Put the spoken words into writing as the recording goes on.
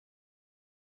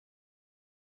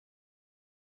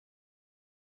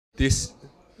This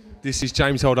is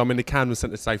James Hold. I'm in the Camden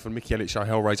Centre today for the Mickey Elliott Show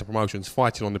Hellraiser Promotions.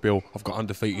 Fighting on the bill, I've got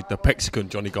undefeated the Mexican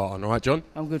Johny Garton. All right, John?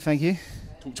 I'm good, thank you.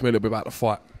 Talk to me a little bit about the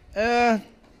fight. I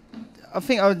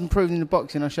think I was improved in the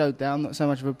boxing. I showed that I'm not so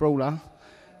much of a brawler,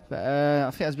 but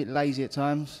I think I was a bit lazy at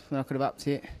times when I could have upped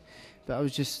it. But I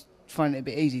was just finding it a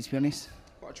bit easy, to be honest.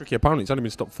 Quite a tricky opponent. He's only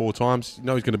been stopped 4 times. You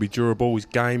know he's going to be durable. He's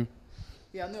game.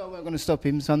 Yeah, I knew I wasn't going to stop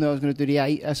him, so I knew I was going to do the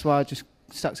 8. That's why I just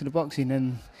stuck to the boxing,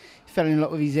 and he fell in a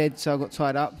lot with his head, so I got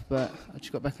tied up. But I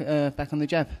just got back on the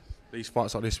jab. These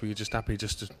fights like this, were you just happy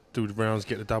just to do the rounds,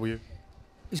 get the W?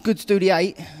 It's good to do the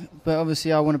 8, but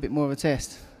obviously I want a bit more of a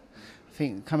test. I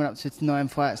think coming up to 9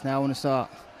 fights now, I want to start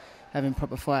having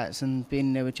proper fights and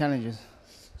being there with challengers.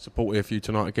 Support here for you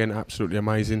tonight again, absolutely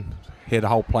amazing. Hear the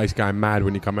whole place going mad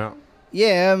when you come out.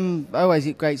 Yeah, I always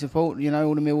get great support. You know,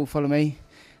 all the mill will follow me.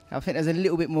 I think there's a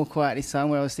little bit more quiet this time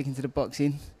where I was sticking to the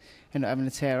boxing and not having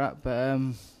a tear up, but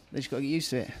they just got to get used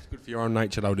to it. It's good for your own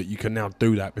nature though that you can now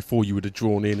do that. Before you would have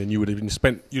drawn in and you'd have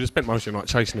spent most of your night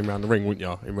chasing him around the ring, wouldn't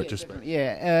you? In retrospect.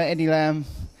 Yeah, Eddie Lamb,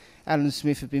 Alan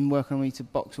Smith have been working on me to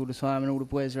box all the time, and all the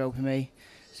boys are helping me.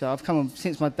 So I've come on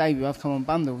since my debut. I've come on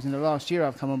bundles. In the last year,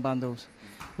 I've come on bundles.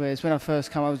 Whereas when I first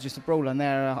come, I was just a brawler.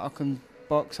 Now I can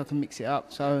box, I can mix it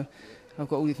up. So I've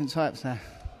got all different types now.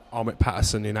 Ahmet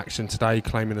Patterson in action today,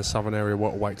 claiming the Southern Area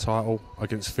welterweight title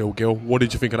against Phil Gill. What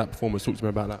did you think of that performance? Talk to me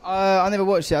about that. I never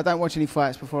watched it. I don't watch any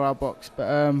fights before I box. But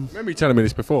remember you telling me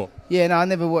this before? Yeah, no, I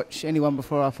never watch anyone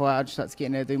before I fight. I just like to get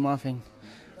in there and do my thing.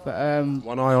 But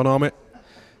one eye on Ahmet?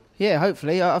 Yeah,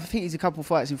 hopefully. I think he's a couple of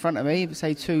fights in front of me.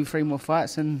 Say 2-3 more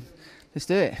fights and let's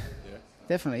do it. Yeah.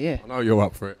 Definitely, yeah. I know you're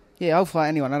up for it. Yeah, I'll fight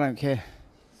anyone. I don't care.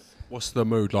 What's the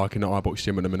mood like in the iBox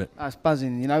gym at the minute? It's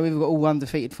buzzing. You know, we've got all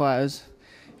undefeated fighters.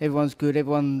 Everyone's good.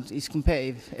 Everyone is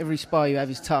competitive. Every spar you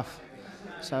have is tough.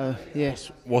 So, yeah.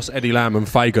 What's Eddie Lamb and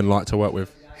Fagan like to work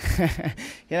with? You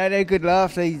know, they're a good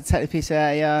laugh. They take the piss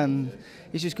out of you, and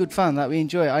it's just good fun. Like, we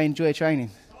enjoy it. I enjoy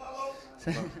training.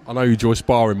 So I know you enjoy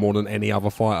sparring more than any other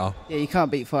fighter. Yeah, you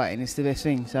can't beat fighting. It's the best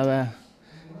thing. So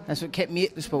that's what kept me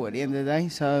at the sport at the end of the day.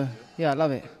 So, yeah, I love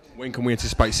it. When can we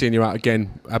anticipate seeing you out again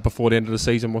before the end of the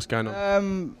season? What's going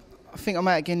on? I think I'm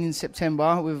out again in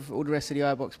September with all the rest of the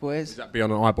iBox boys. Does that be on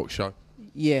an iBox show?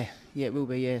 Yeah, it will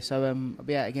be, yeah. So I'll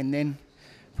be out again then.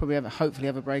 Probably hopefully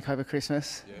have a break over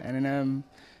Christmas, and then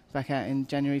back out in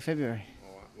January, February.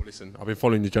 All right. Well, listen, I've been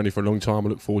following your journey for a long time. I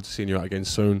look forward to seeing you out again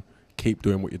soon. Keep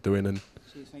doing what you're doing, and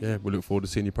we look forward to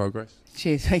seeing your progress.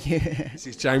 Cheers, thank you. This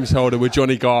is James Holder with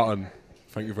Johny Garton.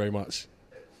 Thank you very much.